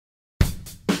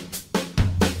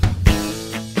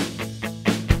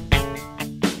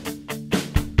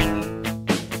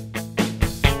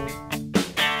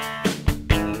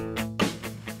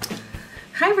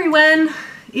everyone,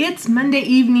 it's Monday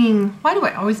evening. Why do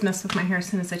I always mess with my hair as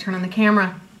soon as I turn on the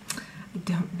camera? I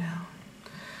don't know.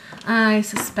 I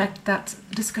suspect that's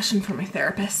a discussion for my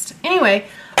therapist. Anyway,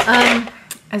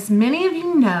 as many of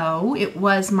you know, it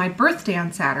was my birthday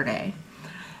on Saturday.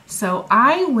 So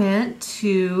I went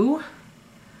to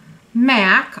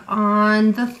MAC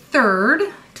on the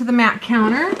 3rd, to the MAC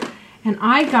counter, and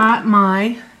I got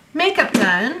my makeup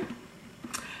done,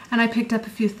 and I picked up a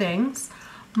few things.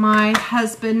 My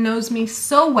husband knows me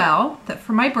so well that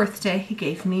for my birthday he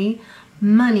gave me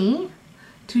money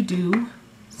to do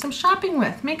some shopping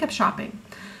with, makeup shopping.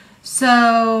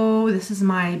 So this is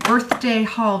my birthday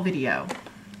haul video.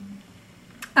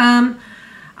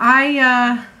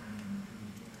 I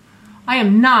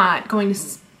am not going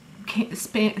to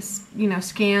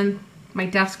scan my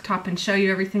desktop and show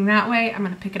you everything that way. I'm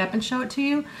going to pick it up and show it to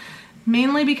you,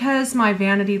 mainly because my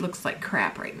vanity looks like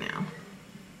crap right now.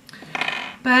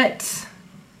 But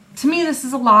to me, this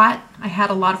is a lot. I had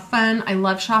a lot of fun. I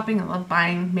love shopping. I love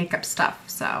buying makeup stuff.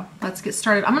 So let's get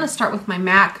started. I'm going to start with my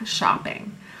MAC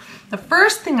shopping. The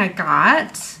first thing I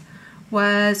got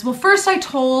was, well, first I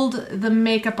told the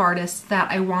makeup artist that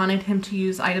I wanted him to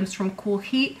use items from Cool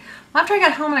Heat. After I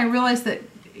got home and I realized that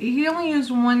he only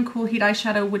used one Cool Heat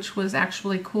eyeshadow, which was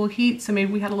actually Cool Heat, so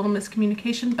maybe we had a little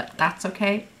miscommunication, but that's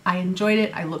okay. I enjoyed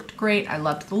it. I looked great. I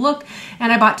loved the look,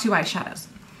 and I bought 2 eyeshadows.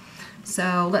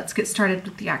 So let's get started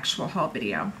with the actual haul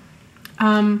video.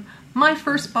 My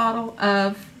first bottle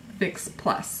of Fix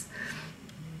Plus.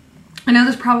 I know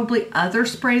there's probably other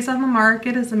sprays on the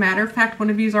market. As a matter of fact, one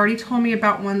of you's already told me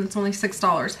about one that's only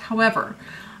 $6. However,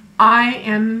 I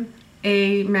am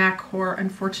a MAC whore.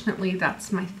 Unfortunately,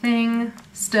 that's my thing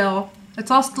still.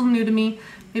 It's all still new to me.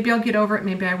 Maybe I'll get over it,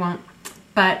 maybe I won't.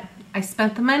 But I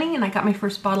spent the money and I got my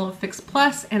first bottle of Fix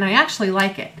Plus, and I actually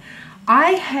like it.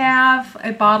 I have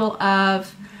a bottle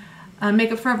of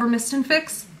Makeup Forever Mist and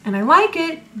Fix, and I like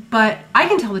it, but I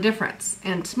can tell the difference.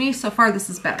 And to me, so far, this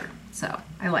is better. So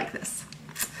I like this.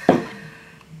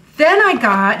 Then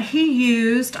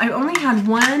I only had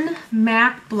one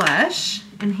MAC blush,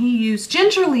 and he used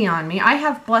Gingerly on me. I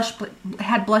had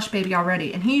Blush Baby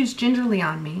already, and he used Gingerly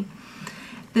on me.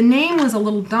 The name was a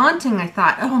little daunting. I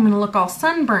thought, oh, I'm going to look all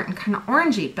sunburnt and kind of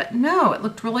orangey, but no, it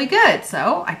looked really good.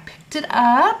 So I picked it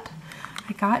up.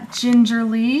 I got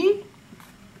Gingerly.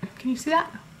 Can you see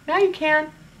that? Yeah, you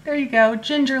can. There you go,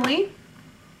 Gingerly.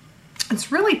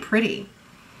 It's really pretty.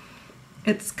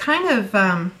 It's kind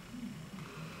of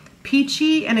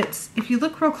peachy, and if you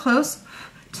look real close,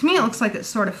 to me it looks like it's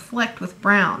sort of flecked with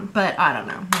brown, but I don't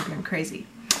know, maybe I'm crazy.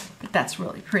 But that's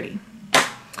really pretty.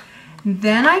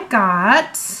 Then I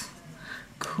got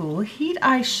Cool Heat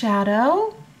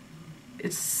eyeshadow.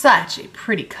 It's such a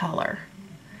pretty color.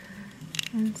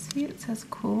 And see, it says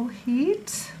Cool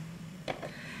Heat.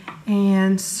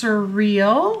 And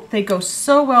Surreal. They go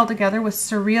so well together with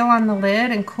Surreal on the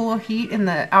lid and Cool Heat in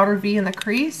the outer V in the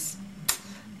crease.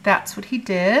 That's what he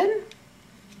did.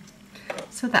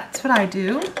 So that's what I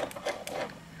do.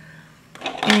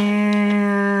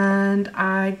 And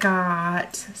I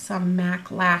got some MAC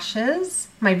lashes.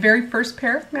 My very first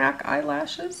pair of MAC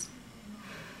eyelashes.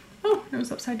 Oh, it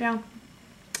was upside down.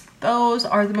 Those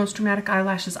are the most dramatic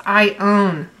eyelashes I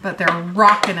own, but they're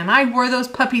rocking, and I wore those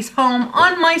puppies home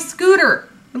on my scooter.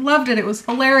 I loved it. It was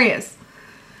hilarious.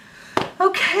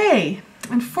 Okay,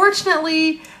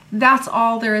 unfortunately, that's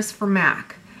all there is for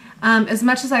MAC. As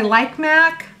much as I like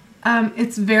MAC,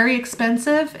 it's very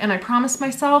expensive, and I promised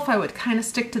myself I would kind of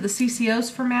stick to the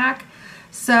CCOs for MAC.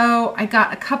 So I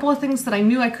got a couple of things that I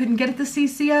knew I couldn't get at the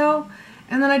CCO,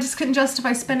 and then I just couldn't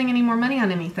justify spending any more money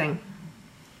on anything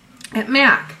at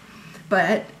MAC.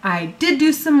 But I did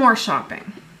do some more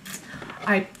shopping.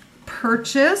 I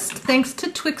purchased, thanks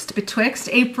to Twixt Betwixt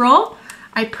April,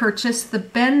 I purchased the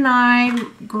Ben Nye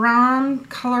Grand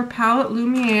Color Palette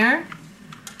Lumiere.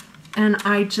 And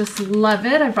I just love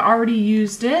it. I've already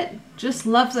used it. Just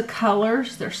love the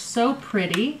colors. They're so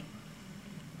pretty.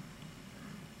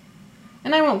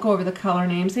 And I won't go over the color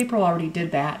names. April already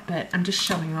did that, but I'm just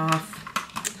showing off.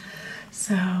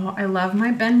 So I love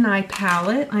my Ben Nye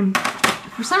palette.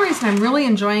 For some reason, I'm really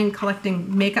enjoying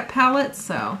collecting makeup palettes.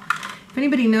 So if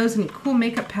anybody knows any cool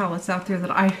makeup palettes out there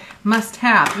that I must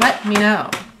have, let me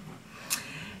know.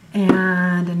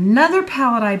 And another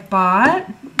palette I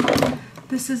bought.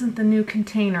 This isn't the new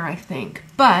container, I think,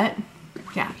 but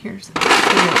yeah, here's the new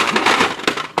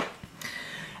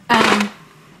one.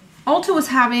 Ulta was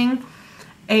having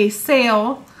a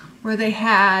sale where they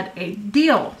had a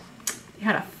deal. They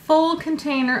had a full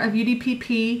container of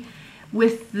UDPP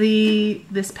with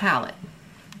this palette.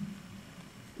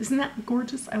 Isn't that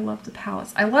gorgeous? I love the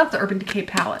palettes. I love the Urban Decay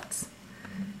palettes.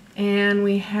 And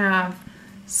we have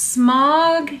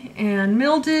Smog and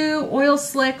Mildew, Oil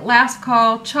Slick, Last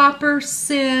Call, Chopper,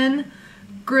 Sin,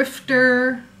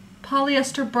 Grifter,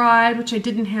 Polyester Bride, which I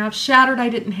didn't have, Shattered I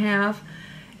didn't have,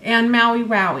 and Maui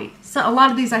Wowie. So a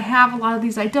lot of these I have, a lot of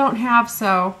these I don't have,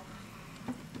 so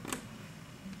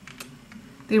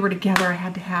they were together, I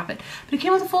had to have it. But it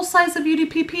came with a full size of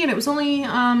UDPP and it was only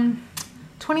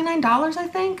 $29, I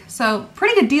think. So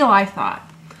pretty good deal, I thought.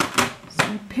 So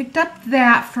I picked up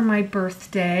that for my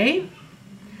birthday.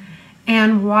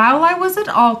 And while I was at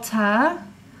Ulta,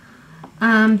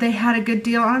 they had a good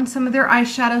deal on some of their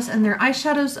eyeshadows, and their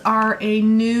eyeshadows are a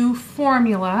new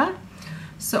formula.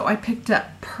 So I picked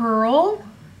up Pearl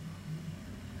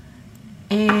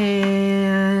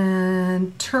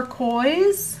and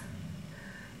Turquoise.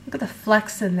 Look at the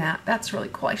flecks in that. That's really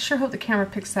cool. I sure hope the camera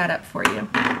picks that up for you.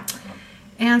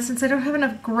 And since I don't have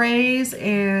enough grays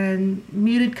and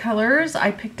muted colors,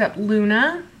 I picked up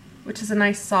Luna, which is a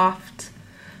nice soft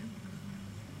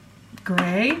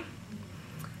gray,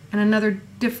 and another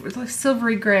different like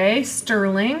silvery gray,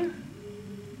 Sterling.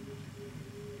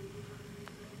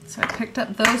 So I picked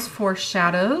up those 4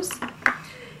 shadows.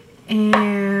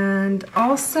 And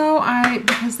also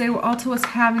because Ulta was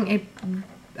having a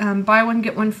buy one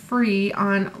get one free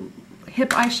on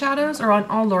Hip eyeshadows, or on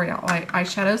all L'Oreal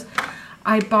eyeshadows,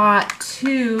 I bought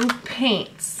 2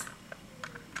 paints.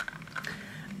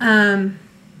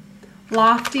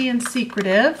 Lofty and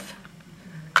Secretive.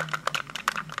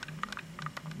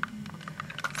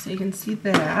 So you can see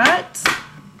that.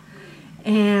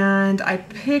 And I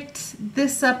picked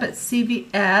this up at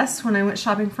CVS when I went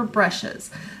shopping for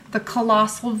brushes. The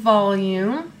Colossal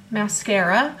Volume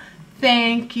Mascara.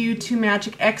 Thank you to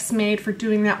Magic X Made for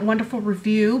doing that wonderful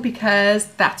review, because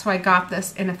that's why I got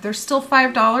this. And if there's still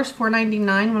 $5,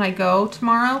 $4.99 when I go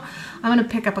tomorrow, I'm going to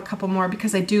pick up a couple more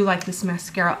because I do like this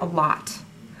mascara a lot.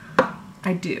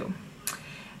 I do.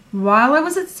 While I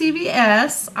was at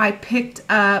CVS, I picked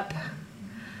up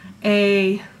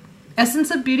a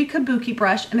Essence of Beauty Kabuki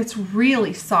brush, and it's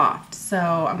really soft.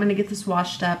 So I'm going to get this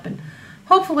washed up and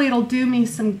hopefully it'll do me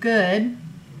some good.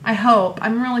 I hope.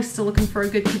 I'm really still looking for a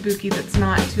good kabuki that's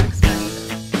not too expensive.